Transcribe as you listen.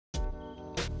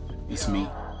It's me,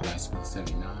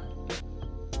 Lifespiller79.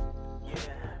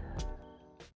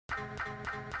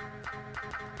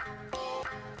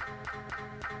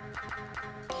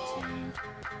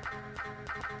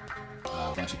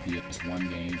 A bunch of PS1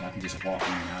 games. I can just walk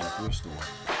in and out of thrift store.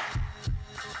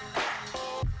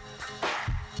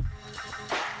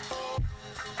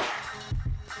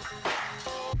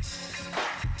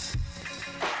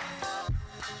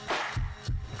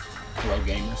 Hello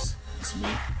gamers, it's me,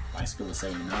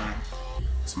 Lifespiller79.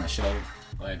 It's my show.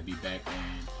 Glad to be back,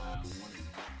 man.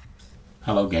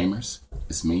 Hello gamers,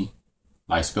 it's me,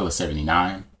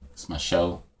 Lifespiller79. It's my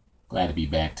show. Glad to be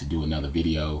back to do another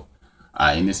video.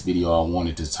 In this video, I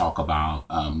wanted to talk about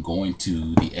going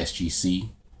to the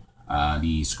SGC,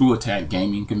 the Screwattack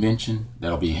Gaming Convention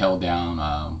that'll be held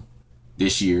down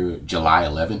this year, July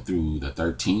 11th through the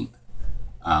 13th.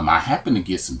 I happened to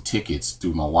get some tickets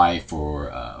through my wife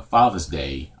for Father's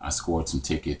Day. I scored some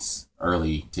tickets,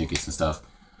 early tickets and stuff.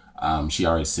 She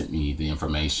already sent me the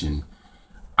information.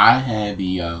 I had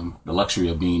the luxury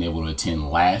of being able to attend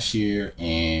last year,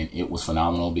 and it was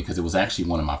phenomenal because it was actually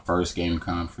one of my first gaming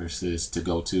conferences to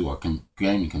go to, or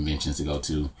gaming conventions to go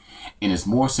to, and it's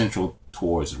more central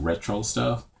towards retro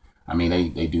stuff. I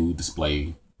mean, they do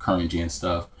display current gen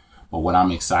stuff, but what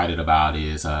I'm excited about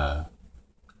is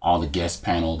all the guest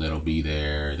panel that'll be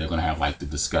there. They're gonna have like the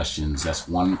discussions. That's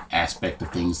one aspect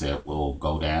of things that will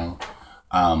go down.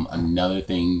 Another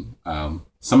thing,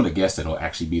 some of the guests that'll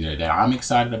actually be there that I'm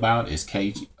excited about is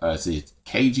Keiji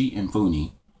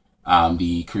Inafune,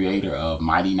 the creator of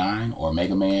Mighty 9 or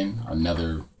Mega Man.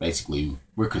 Another, basically,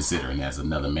 we're considering as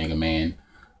another Mega Man.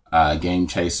 Game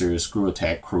Chasers,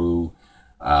 Screwattack Crew,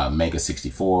 Mega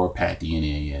 64, Pat the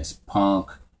NES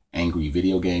Punk, Angry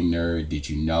Video Game Nerd, Did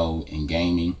You Know, in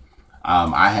gaming.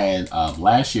 I had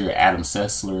last year Adam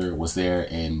Sessler was there,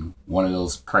 and one of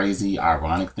those crazy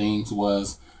ironic things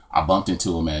was I bumped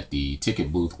into him at the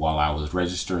ticket booth while I was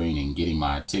registering and getting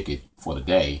my ticket for the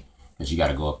day, because you got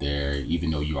to go up there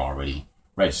even though you're already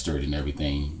registered and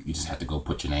everything. You just have to go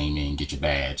put your name in, get your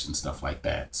badge and stuff like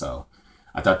that. So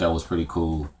I thought that was pretty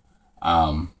cool.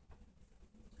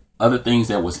 Other things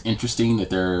that was interesting that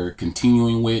they're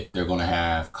continuing with, they're going to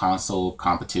have console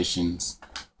competitions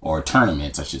or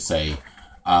tournaments, I should say.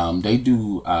 They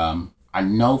do, I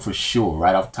know for sure,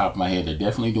 right off the top of my head, they're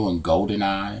definitely doing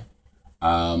GoldenEye.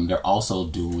 They're also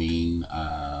doing,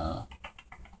 not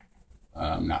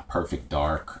Perfect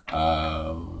Dark.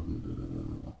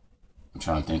 I'm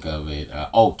trying to think of it.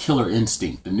 Oh, Killer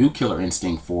Instinct, the new Killer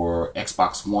Instinct for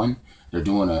Xbox One. They're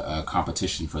doing a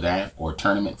competition for that, or a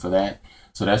tournament for that.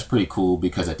 So that's pretty cool,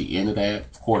 because at the end of that,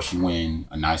 of course, you win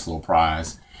a nice little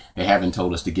prize. They haven't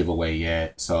told us to give away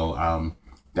yet. So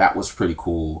that was pretty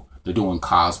cool. They're doing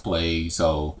cosplay.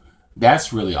 So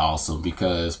that's really awesome,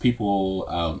 because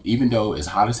people, even though it's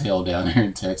hot as hell down here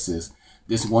in Texas,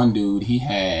 this one dude, he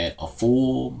had a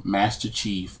full Master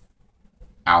Chief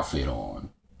outfit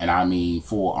on. And I mean,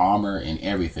 full armor and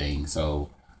everything. So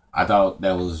I thought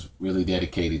that was really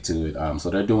dedicated to it. So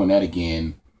they're doing that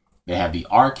again. They have the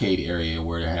arcade area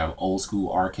where they have old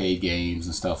school arcade games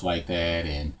and stuff like that.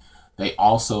 And they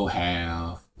also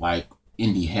have like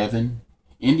Indie Heaven.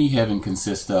 Indie Heaven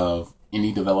consists of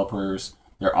indie developers.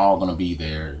 They're all going to be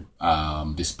there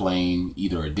displaying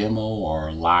either a demo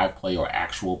or live play or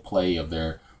actual play of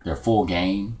their full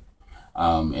game.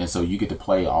 And so you get to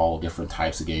play all different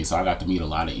types of games. So I got to meet a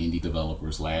lot of indie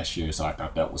developers last year. So I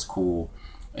thought that was cool.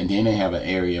 And then they have an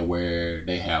area where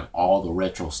they have all the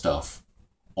retro stuff.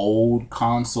 Old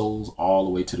consoles all the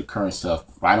way to the current stuff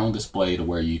right on display to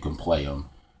where you can play them.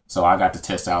 So I got to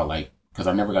test out, like, because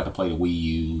I never got to play the Wii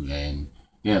U, and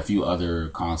then a few other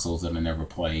consoles that I never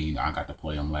played. I got to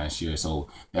play them last year. So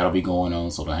that'll be going on.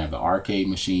 So they'll have the arcade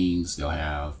machines, they'll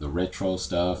have the retro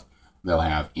stuff, they'll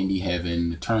have Indie Heaven,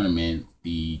 the tournament,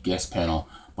 the guest panel.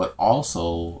 But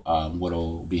also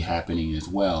what'll be happening as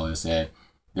well is that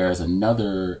there's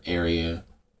another area,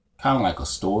 kind of like a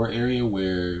store area,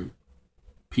 where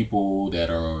people that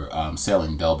are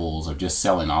selling doubles or just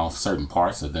selling off certain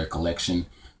parts of their collection,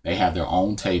 they have their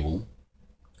own table,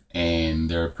 and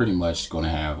they're pretty much going to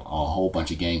have a whole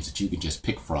bunch of games that you can just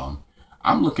pick from.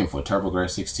 I'm looking for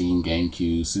TurboGrafx-16,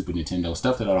 GameCube, Super Nintendo,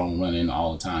 stuff that I don't run in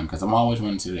all the time, because I'm always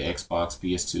running to the Xbox,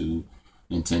 PS2,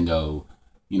 Nintendo.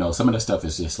 You know, some of the stuff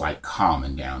is just like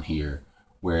common down here,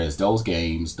 whereas those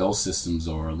games, those systems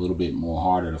are a little bit more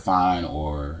harder to find,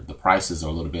 or the prices are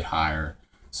a little bit higher.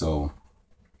 So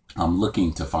I'm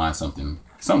looking to find something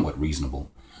somewhat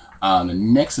reasonable. The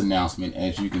next announcement,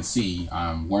 as you can see,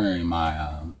 I'm wearing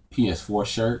my PS4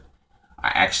 shirt. I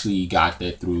actually got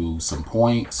that through some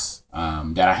points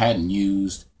that I hadn't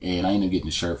used, and I ended up getting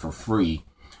the shirt for free.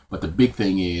 But the big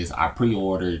thing is I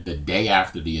pre-ordered the day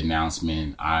after the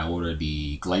announcement. I ordered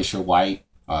the Glacier White,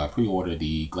 pre-ordered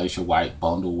the Glacier White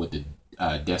bundle with the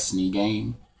Destiny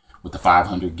game with the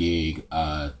 500 gig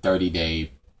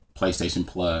 30-day PlayStation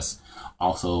Plus.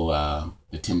 Also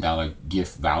the $10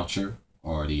 gift voucher,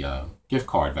 or the gift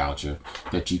card voucher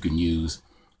that you can use.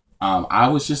 I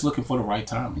was just looking for the right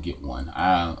time to get one.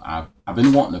 I've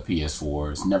been wanting a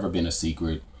PS4. It's never been a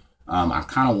secret. I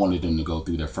kind of wanted them to go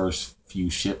through their first few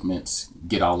shipments,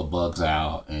 get all the bugs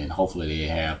out, and hopefully they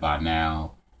have by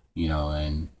now, you know.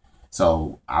 And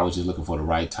so I was just looking for the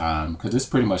right time, because it's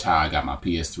pretty much how I got my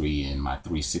PS3 and my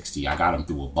 360. I got them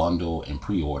through a bundle and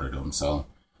pre-ordered them. So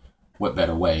what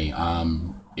better way?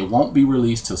 It won't be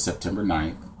released till September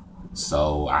 9th,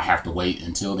 so I have to wait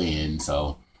until then.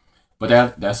 So,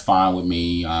 but that's fine with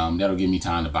me. That'll give me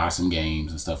time to buy some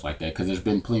games and stuff like that, because there's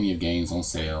been plenty of games on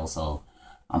sale. So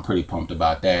I'm pretty pumped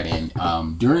about that.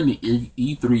 And during the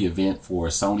E3 event for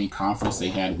Sony conference, they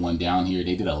had one down here.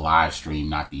 They did a live stream,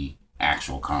 not the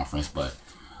actual conference, but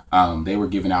they were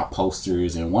giving out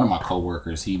posters. And one of my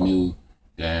coworkers, he knew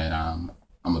that I'm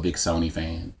a big Sony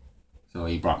fan, so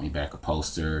he brought me back a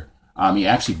poster. He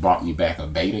actually brought me back a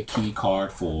beta key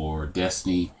card for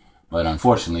Destiny, but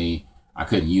unfortunately I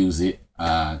couldn't use it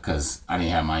because I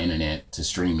didn't have my internet to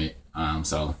stream it.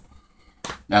 So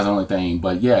that's the only thing.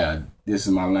 But yeah, this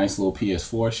is my nice little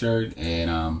PS4 shirt.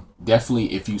 And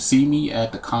definitely, if you see me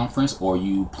at the conference or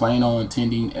you plan on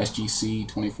attending SGC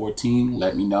 2014,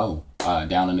 let me know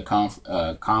down in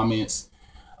the comments.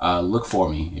 Look for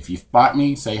me. If you spot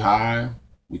me, say hi.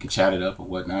 We can chat it up or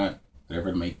whatnot,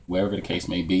 wherever the case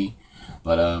may be.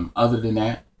 But other than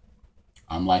that,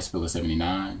 I'm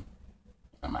Lifespiller79.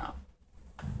 I'm out.